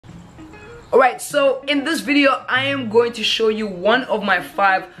Alright, so in this video I am going to show you one of my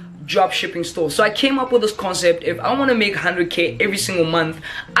 5 drop shipping stores. So I came up with this concept. If I want to make 100k every single month,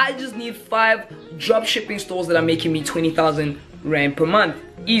 I just need 5 drop shipping stores that are making me 20,000 rand per month.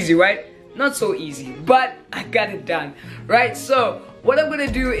 Easy, right? Not so easy, but I got it done. Right, so what I'm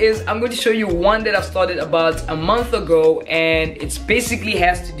gonna do is I'm going to show you one that I've started about a month ago, and it's basically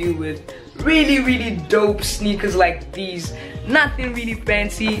has to do with really dope sneakers like these. Nothing really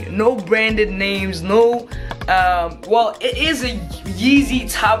fancy, no branded names, no well, it is a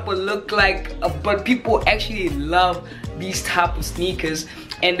Yeezy type of look like, but people actually love these type of sneakers,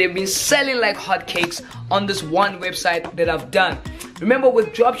 and they've been selling like hotcakes on this one website that I've done. Remember,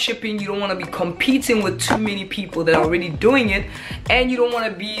 with drop shipping, you don't want to be competing with too many people that are already doing it, and you don't want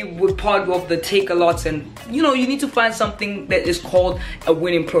to be with part of the take-a-lots, and you know, you need to find something that is called a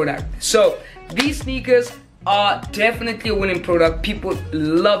winning product. So these sneakers are definitely a winning product. People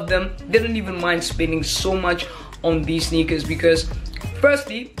love them. They don't even mind spending so much on these sneakers because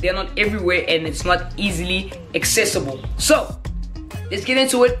firstly, they're not everywhere and it's not easily accessible. So let's get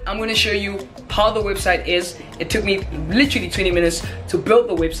into it. I'm going to show you how the website is. It took me literally 20 minutes to build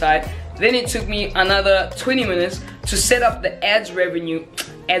the website. Then it took me another 20 minutes to set up the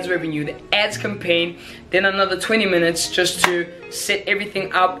the ads campaign. Then another 20 minutes just to set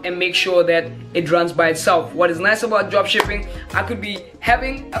everything up and make sure that it runs by itself. What is nice about dropshipping, I could be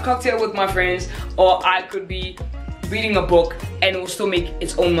having a cocktail with my friends, or I could be reading a book, and it will still make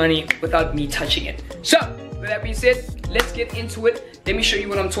its own money without me touching it. So with that being said, let's get into it. Let me show you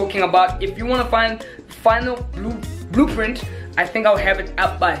what I'm talking about. If you want to find final blueprint, I think I'll have it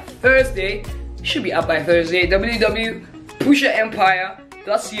up by Thursday. It should be up by Thursday.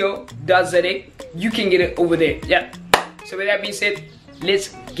 www.pushaempire.co.za. You can get it over there. Yeah. So with that being said,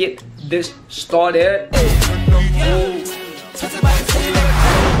 let's get this started.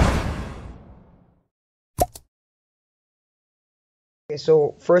 Okay,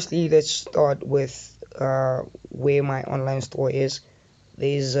 so firstly, let's start with where my online store is.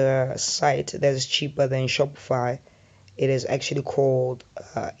 There's a site that is cheaper than Shopify. It is actually called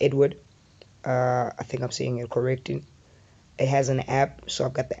Edward. I think I'm saying it correctly. It has an app, so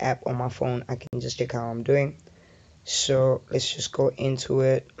I've got the app on my phone. I can just check how I'm doing. So let's just go into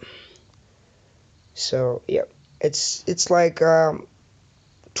it. So yeah, it's like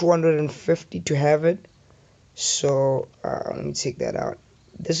 250 to have it. So let me take that out.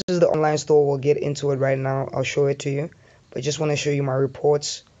 This is the online store. We'll get into it right now. I'll show it to you, but just want to show you my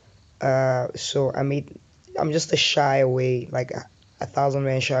reports. So I'm just a shy away, like 1,000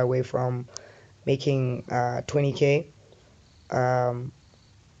 rand shy away from making 20k.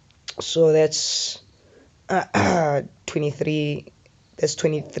 So that's 23. There's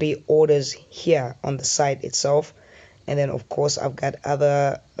 23 orders here on the site itself, and then of course I've got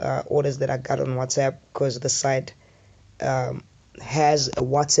other orders that I got on WhatsApp, because the site has a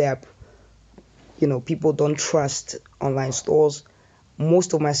WhatsApp. You know, people don't trust online stores.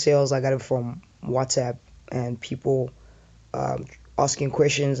 Most of my sales, I got it from WhatsApp, and people asking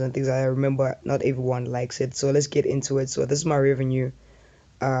questions and things. I remember not everyone likes it, so let's get into it. So this is my revenue.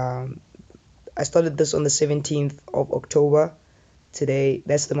 I started this on the 17th of October. Today,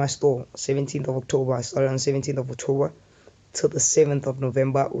 that's my store, 17th of October. I started on 17th of October till the 7th of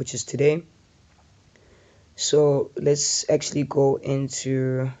November, which is today. So let's actually go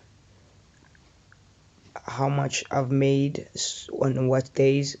into how much I've made on what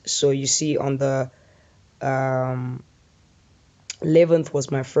days. So you see on the 11th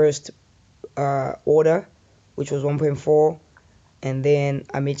was my first order, which was 1.4, and then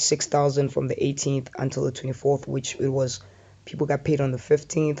I made 6,000 from the 18th until the 24th, which it was people got paid on the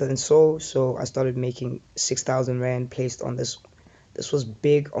 15th, and so I started making 6,000 rand placed on this. This was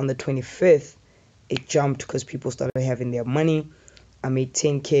big. On the 25th it jumped because people started having their money. I made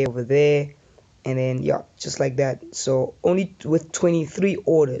 10k over there, and then yeah, just like that. So only with 23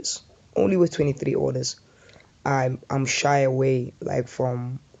 orders, I'm shy away like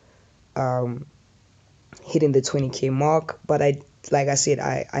from hitting the 20k mark. But like I said,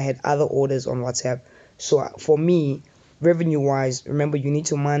 I had other orders on WhatsApp. So for me, revenue wise, remember, you need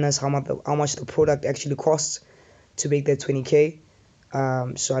to minus how much the product actually costs to make that 20k.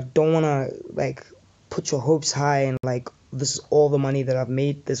 So I don't want to like put your hopes high and like this is all the money that I've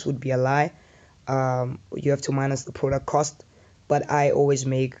made. This would be a lie. You have to minus the product cost, but I always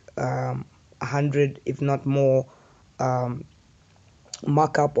make 100 if not more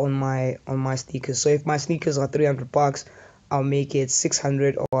markup on my sneakers. So if my sneakers are 300 bucks, I'll make it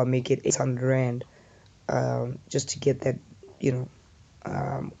 600, or I'll make it 800 rand, just to get that, you know,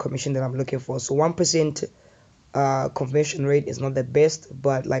 commission that I'm looking for. So 1% Conversion rate is not the best,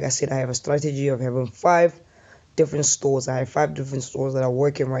 but like I said, I have a strategy of having 5 different stores. I have 5 different stores that are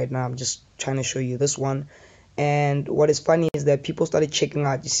working right now. I'm just trying to show you this one. And what is funny is that people started checking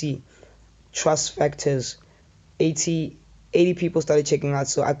out. You see, trust factors, 80 people started checking out.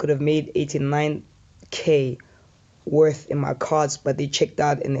 So I could have made 89K worth in my cards, but they checked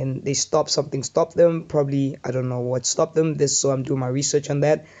out and then they stopped. Something stopped them. Probably, I don't know what stopped them. So I'm doing my research on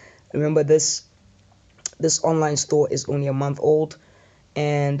that. Remember, this online store is only a month old,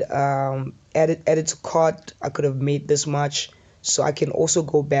 and added to cart, I could have made this much. So I can also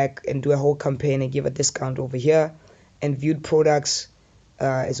go back and do a whole campaign and give a discount over here, and viewed products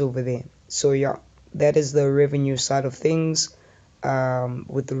is over there. So yeah, that is the revenue side of things.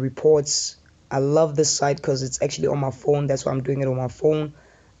 With the reports, I love this site because it's actually on my phone. That's why I'm doing it on my phone.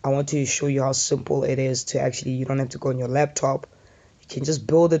 I want to show you how simple it is to actually, you don't have to go on your laptop. You can just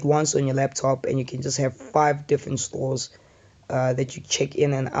build it once on your laptop, and you can just have 5 different stores that you check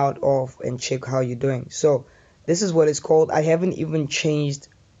in and out of and check how you're doing. So this is what it's called. I haven't even changed.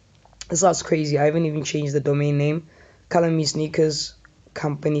 This sounds crazy. I haven't even changed the domain name. Color Me Sneakers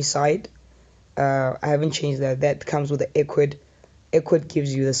company site. I haven't changed that. That comes with the Equid. Equid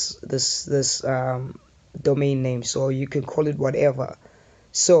gives you this domain name, so you can call it whatever.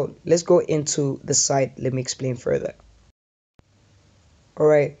 So let's go into the site. Let me explain further.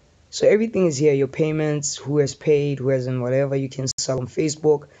 Alright, so everything is here. Your payments, who has paid, who hasn't, whatever. You can sell on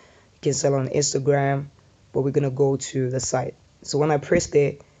Facebook, you can sell on Instagram, but we're gonna go to the site. So when I press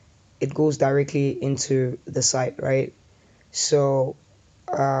there, it goes directly into the site, right? So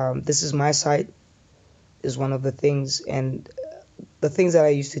this is my site, is one of the things, and the things that I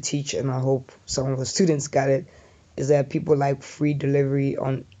used to teach, and I hope some of the students got it, is that people like free delivery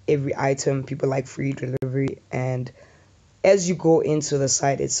on every item. People like free delivery, and as you go into the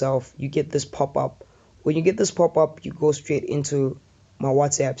site itself, you get this pop-up. When you get this pop-up, you go straight into my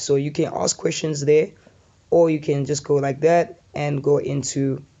WhatsApp. So you can ask questions there, or you can just go like that and go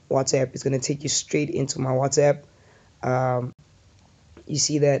into WhatsApp. It's going to take you straight into my WhatsApp. You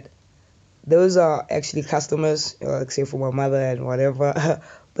see that those are actually customers, except for my mother and whatever.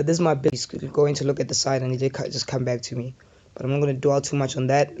 But this is my business. Going to look at the site and they just come back to me. But I'm not going to dwell too much on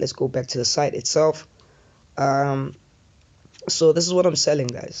that. Let's go back to the site itself. So this is what I'm selling,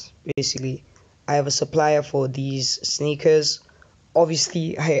 guys. Basically, I have a supplier for these sneakers.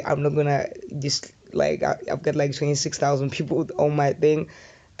 Obviously, I'm not gonna just like I've got like 26,000 people on my thing.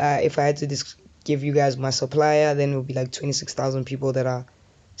 If I had to just give you guys my supplier, then it would be like 26,000 people that are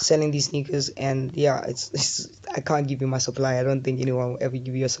selling these sneakers. And yeah, it's I can't give you my supplier. I don't think anyone will ever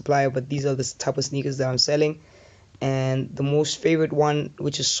give you a supplier. But these are the type of sneakers that I'm selling. And the most favorite one,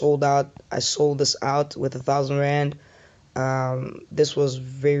 which is sold out, I sold this out with 1,000 rand. This was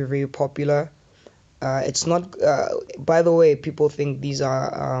very popular. It's not. By the way, people think these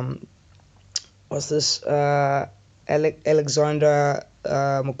are what's this? Alexander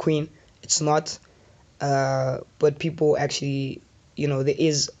McQueen. It's not. But people actually, there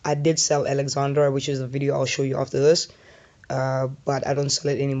is. I did sell Alexander, which is a video I'll show you after this. But I don't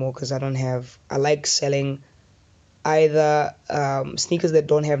sell it anymore because I don't have. I like selling either sneakers that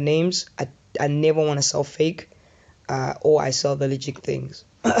don't have names. I never want to sell fake. Or I sell the legit things,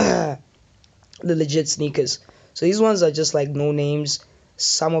 the legit sneakers. So these ones are just like no names.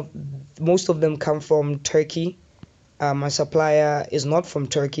 Most of them come from Turkey. My supplier is not from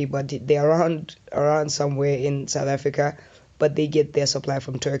Turkey, but they're around somewhere in South Africa, but they get their supply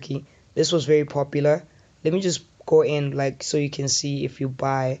from Turkey. This was very popular. Let me just go in like so you can see if you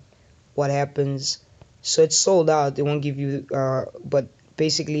buy what happens. So it's sold out. They won't give you but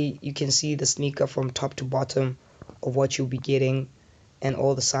basically you can see the sneaker from top to bottom of what you'll be getting, and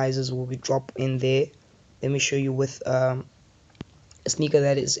all the sizes will be dropped in there. Let me show you with a sneaker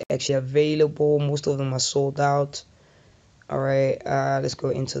that is actually available. Most of them are sold out. Alright, let's go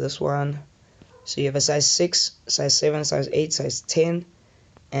into this one. So you have a size 6, size 7, size 8, size 10,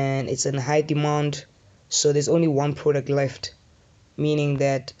 and it's in high demand. So there's only one product left, meaning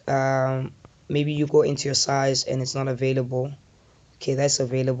that maybe you go into your size and it's not available. Okay, that's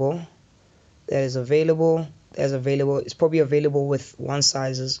available. That is available. That's available. It's probably available with one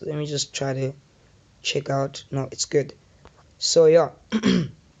sizes. Let me just try to check out. No, it's good. So yeah,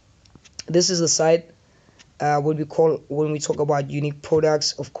 this is the site. When we talk about unique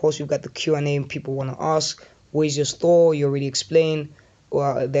products, of course you've got the Q&A. People want to ask, where's your store? You already explained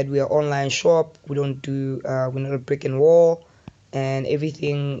that we are online shop. We don't do we're not a brick and wall, and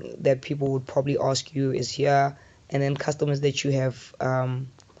everything that people would probably ask you is here. And then customers that you have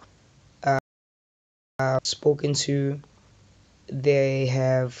spoken to, they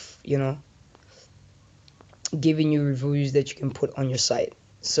have giving you reviews that you can put on your site.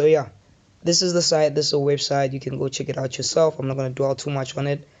 So yeah, this is the site. This is a website. You can go check it out yourself. I'm not going to dwell too much on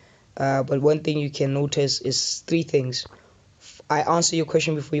it. But one thing you can notice is three things. I answer your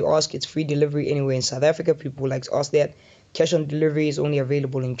question before you ask. It's free delivery anywhere in South Africa. People like to ask that. Cash on delivery is only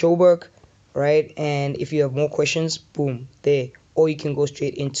available in Joburg, right? And if you have more questions, boom, there. Or you can go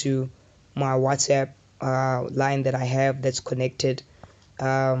straight into my WhatsApp line that I have that's connected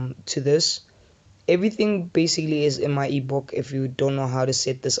to this. Everything basically is in my ebook if you don't know how to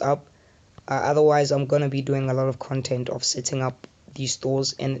set this up. Otherwise, I'm gonna be doing a lot of content of setting up these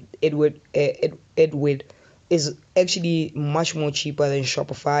stores, and it is actually much more cheaper than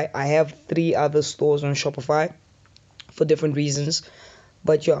Shopify. I have 3 other stores on Shopify for different reasons,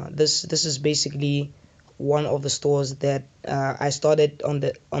 but yeah, this is basically one of the stores that I started on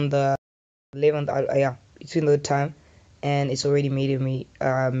the 11th. Yeah, between the time, and it's already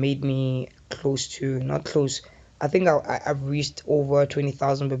made me close to, not close. I think I've reached over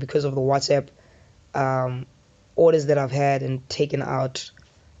 20,000, but because of the WhatsApp um, orders that I've had and taken out,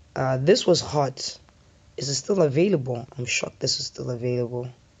 this was hot. Is it still available? I'm shocked this is still available.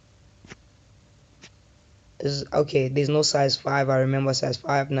 Okay, there's no size 5. I remember size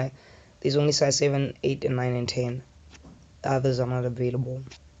 5. There's only size 7, 8, and 9, and 10. The others are not available.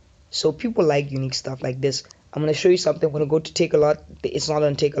 So people like unique stuff like this. I'm going to show you something. I'm going to go to Take A Lot. It's not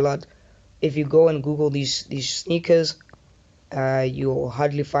on Take A Lot. If you go and Google these sneakers, you'll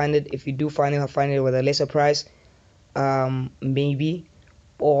hardly find it. If you do find it, I'll find it with a lesser price, maybe.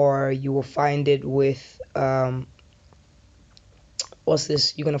 Or you will find it with what's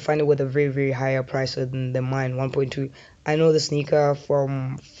this? You're gonna find it with a very, very higher price than mine, 1.2. I know the sneaker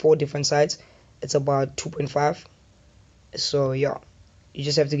from 4 different sites. It's about 2.5. So yeah, you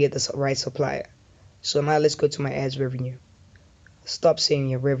just have to get the right supplier. So now let's go to my ads revenue. Stop saying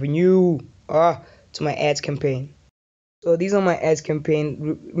your revenue. To my ads campaign. So these are my ads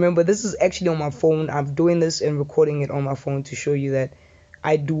campaign. Remember, this is actually on my phone. I'm doing this and recording it on my phone to show you that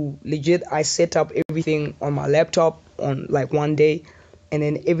I do legit. I set up everything on my laptop on like one day, and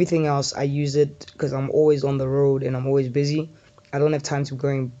then everything else I use it because I'm always on the road and I'm always busy. I don't have time to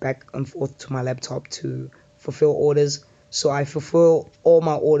going back and forth to my laptop to fulfill orders. So I fulfill all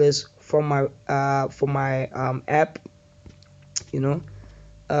my orders from my app, you know,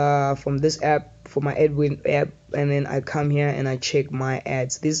 from this app, for my Edwin app, and then I come here and I check my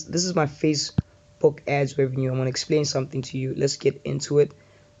ads. This is my Facebook ads revenue. I'm gonna explain something to you. Let's get into it.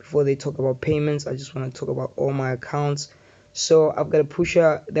 Before they talk about payments, I just want to talk about all my accounts. So I've got a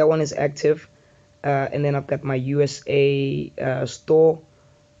Pusha, that one is active, and then I've got my USA store.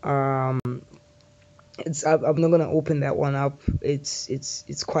 I'm not gonna open that one up.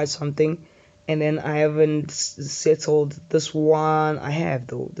 It's quite something. And then I haven't settled this one. I have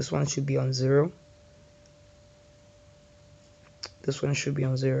though. This one should be on 0. This one should be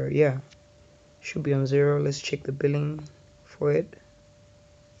on 0. Yeah, should be on 0. Let's check the billing for it.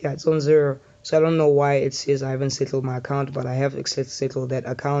 Yeah, it's on 0. So I don't know why it says I haven't settled my account, but I have settled that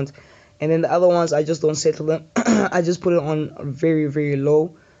account. And then the other ones, I just don't settle them. I just put it on very, very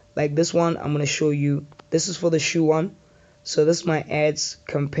low. Like this one, I'm gonna show you. This is for the shoe one. So this is my ads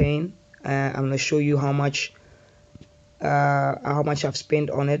campaign. I'm gonna show you how much I've spent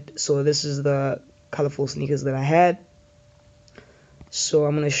on it. So this is the colorful sneakers that I had. So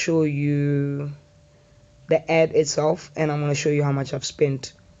I'm gonna show you the ad itself, and I'm gonna show you how much I've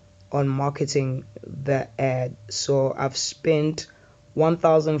spent on marketing the ad. So I've spent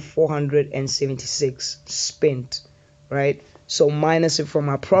 1,476 spent, right? So minus it from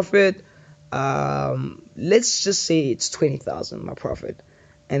my profit. Let's just say it's 20,000 my profit,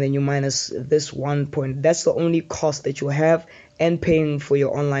 and then you minus this 1 point. That's the only cost that you have, and paying for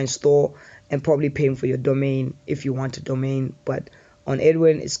your online store, and probably paying for your domain if you want a domain. But on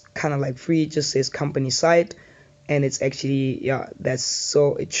Edwin, it's kind of like free. It just says company site, and it's actually, yeah, that's,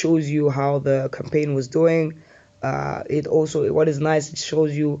 so it shows you how the campaign was doing. It also, what is nice, it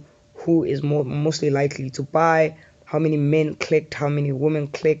shows you who is mostly likely to buy, how many men clicked, how many women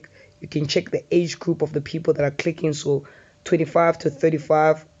clicked. You can check the age group of the people that are clicking. So 25 to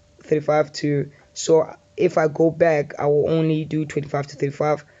 35, 35 to, so if I go back, I will only do 25 to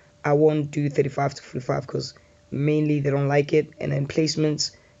 35. I won't do 35 to 45 because mainly they don't like it. And then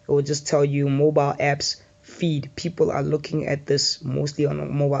placements, it will just tell you mobile apps feed. People are looking at this mostly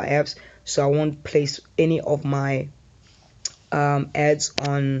on mobile apps, so I won't place any of my ads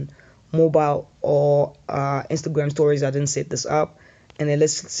on mobile or Instagram stories. I didn't set this up. And then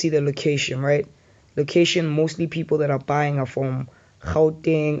let's see the location, right? Location, mostly people that are buying are from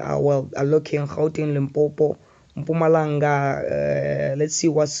Gauteng, are looking Gauteng, Limpopo, Mpumalanga. Let's see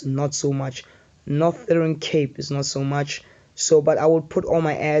what's not so much. Northern Cape is not so much. So, but I would put all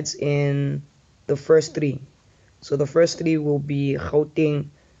my ads in the first three. So the first three will be Gauteng,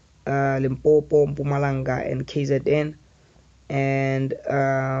 Limpopo, Mpumalanga, and KZN. And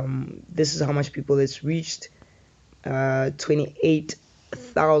this is how much people it's reached.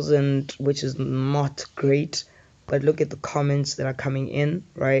 28,000, which is not great. But look at the comments that are coming in,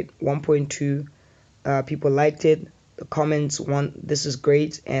 right? 1.2 people liked it. The comments, this is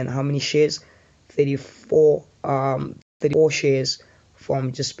great. And how many shares? 34 shares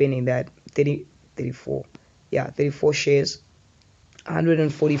from just spending that. 34 shares,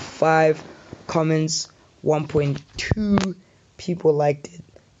 145 comments, 1.2 people liked it.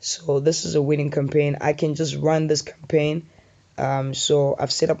 So this is a winning campaign. I can just run this campaign. So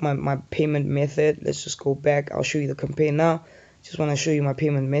I've set up my payment method. Let's just go back. I'll show you the campaign now. Just want to show you my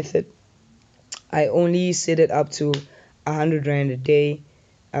payment method. I only set it up to 100 Rand a day.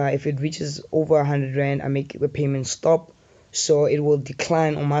 If it reaches over 100 Rand, I make the payment stop. So it will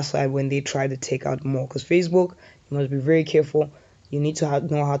decline on my side when they try to take out more. Because Facebook, you must be very careful. You need to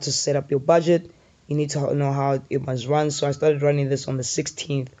know how to set up your budget. You need to know how it must run. So I started running this on the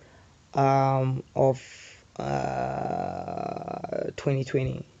 16th of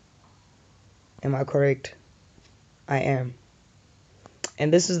 2020. Am I correct? I am.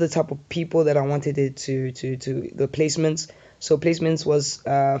 And this is the type of people that I wanted it to the placements. So placements was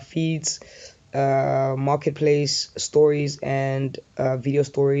feeds, marketplace, stories, and video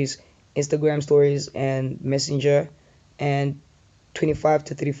stories, Instagram stories, and messenger. And 25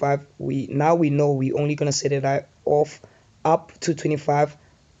 to 35, we know we only gonna set it off up to 25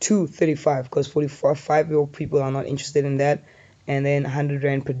 to 35, because 45-year-old people are not interested in that. And then 100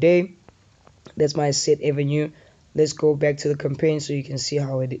 Rand per day, that's my set avenue. Let's go back to the campaign so you can see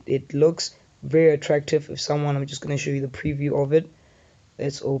how it looks. Very attractive. If someone, I'm just going to show you the preview of it.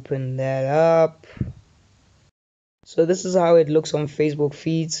 Let's open that up. So this is how it looks on Facebook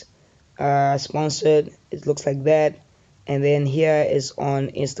feeds. Sponsored, it looks like that. And then here is on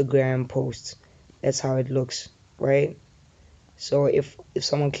Instagram posts. That's how it looks, right? So if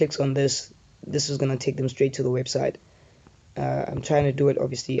someone clicks on this is going to take them straight to the website. I'm trying to do it.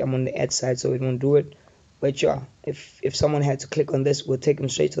 Obviously, I'm on the ad side, so it won't do it. But yeah, if someone had to click on this, we'll take them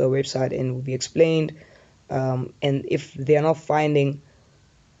straight to the website and it will be explained. And if they are not finding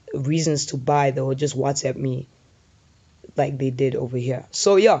reasons to buy, they will just WhatsApp me like they did over here.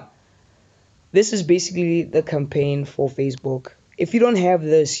 So yeah, this is basically the campaign for Facebook. If you don't have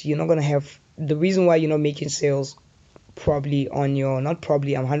this, you're not going to have, the reason why you're not making sales probably on your, not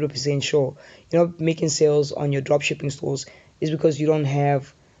probably, I'm 100% sure, you're not making sales on your dropshipping stores is because you don't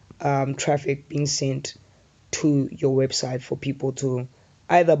have traffic being sent to your website for people to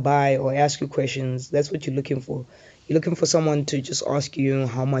either buy or ask you questions. That's what you're looking for. You're looking for someone to just ask you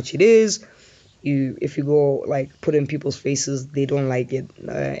how much it is. If you go like put in people's faces, they don't like it.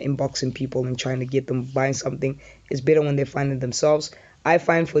 Inboxing people and trying to get them buying something is better when they find it themselves. I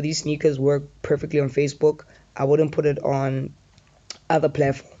find for these sneakers work perfectly on Facebook. I wouldn't put it on other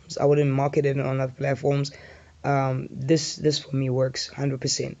platforms. I wouldn't market it on other platforms. This for me works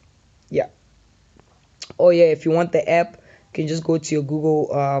 100%. Yeah. Oh yeah, if you want the app, you can just go to your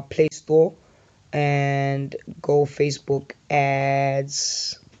Google Play Store and go Facebook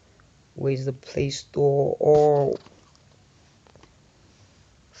ads. Where's the Play Store? Or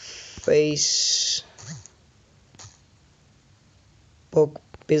Facebook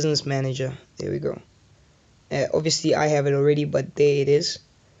Business Manager. There we go. Obviously I have it already, but there it is.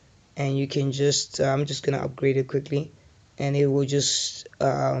 And you can just I'm just gonna upgrade it quickly, and it will just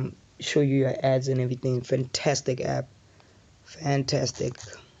show you your ads and everything. Fantastic app, fantastic.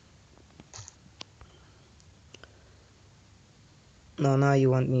 Now you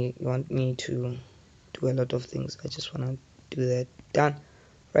want me to do a lot of things. I just want to do that. Done.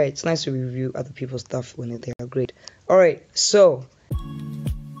 Right, it's nice to review other people's stuff when they are great. All right, so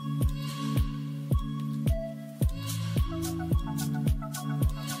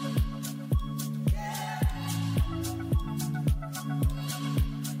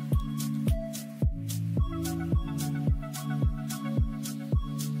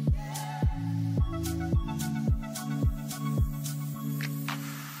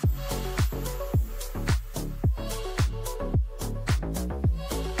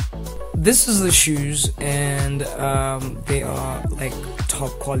this is the shoes, and they are like top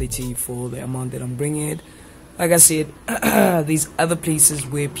quality for the amount that I'm bringing it. Like I said, these other places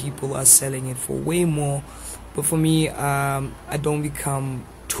where people are selling it for way more, but for me, I don't become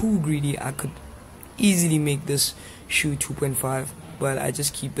too greedy. I could easily make this shoe 2.5, but I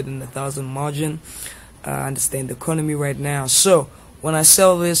just keep it in the 1,000 margin. I understand the economy right now. So when I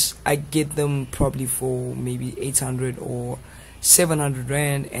sell this, I get them probably for maybe 800 or 700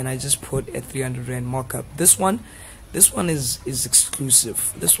 rand, and I just put a 300 rand markup. This one is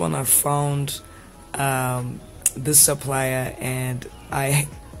exclusive. This one I found this supplier, and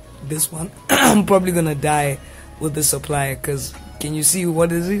this one I'm probably gonna die with the supplier, because can you see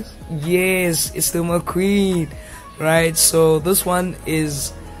what is it? Yes, it's the McQueen, right? So this one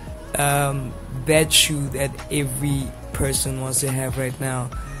is that shoe that every person wants to have right now.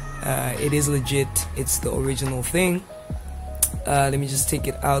 It is legit. It's the original thing. Let me just take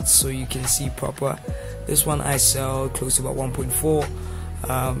it out so you can see proper. This one I sell close to about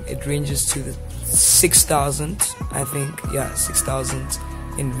 1.4. It ranges to the 6,000, I think. Yeah, 6,000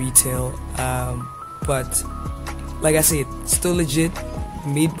 in retail. But like I said, still legit,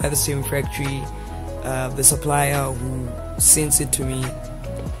 made by the same factory. The supplier who sends it to me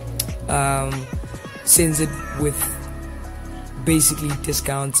sends it with basically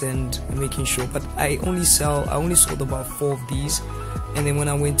discounts and making sure. But I only sold about 4 of these, and then when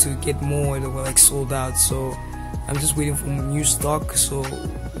I went to get more, they were like sold out. So I'm just waiting for new stock. So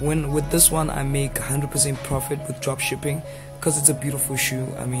with this one, I make 100% profit with drop shipping, because it's a beautiful shoe.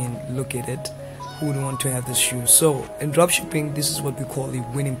 I mean, look at it. Who would want to have this shoe? So in drop shipping, this is what we call a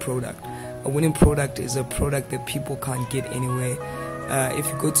winning product. A winning product is a product that people can't get anywhere. If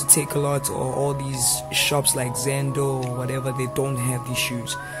you go to Takealot or all these shops like Zando or whatever, they don't have these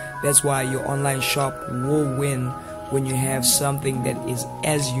shoes. That's why your online shop will win when you have something that is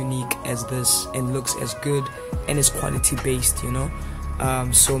as unique as this and looks as good and is quality based, you know.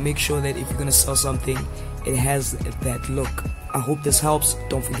 So make sure that if you're gonna sell something, it has that look. I hope this helps.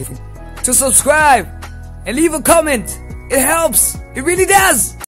 Don't forget to subscribe and leave a comment. It helps. It really does.